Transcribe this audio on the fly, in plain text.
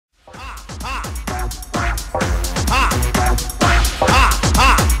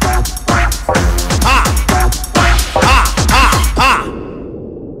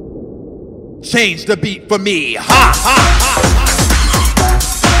change the beat for me. Ha ha ha.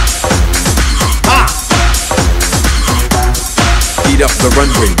 Ha. Beat up the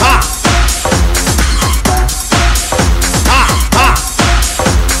runway. Ha. Ha ha.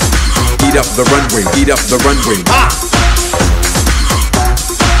 Beat up the runway. Beat up the runway. Ha.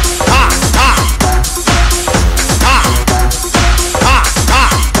 Ha ha. Ha. Ha ha.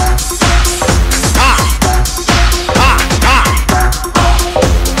 Ha. Ha.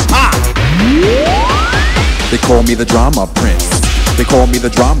 They call me the drama prince. They call me the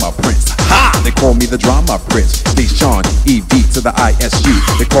drama prince. Ha! They call me the drama prince. Deshaun, EV to the ISU.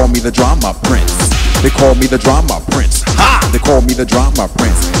 They call me the drama prince. They call me the drama prince. Ha! They call me the drama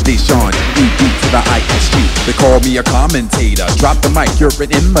prince. Deshaun, EV to the ISU. They call me a commentator. Drop the mic, you're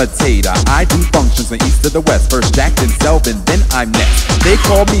an imitator. I do functions from east to the west. First Jack, then Selvin, then I'm next. They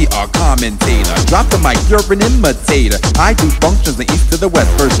call me a commentator. Drop the mic, you're an imitator. I do functions from east to the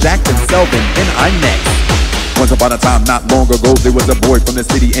west. First Jack, then Selvin, then I'm next. Once upon a time, not long ago, there was a boy from the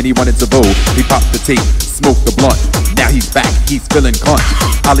city and he wanted to bowl. He popped the tape, smoked the blunt. Now he's back, he's feeling cunt.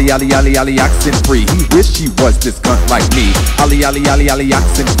 Ali, Ali, Ali, Ali, oxen free. He wished he was this cunt like me. Ali, Ali, Ali, Ali,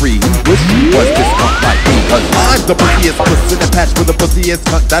 oxen free. He wished he was this cunt like me. Cause I'm the pussiest puss in the patch with the pussiest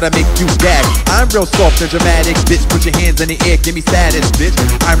cunt that'll make you gag. I'm real soft and dramatic, bitch. Put your hands in the air, give me status, bitch.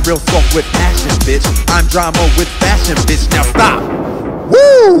 I'm real soft with passion, bitch. I'm drama with fashion, bitch. Now stop.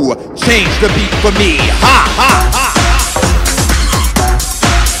 Woo! Change the beat for me. Ha ha ha.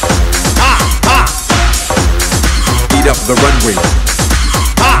 Ha ha. Beat up the runway.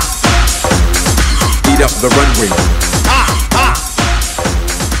 Ha. Beat up the runway.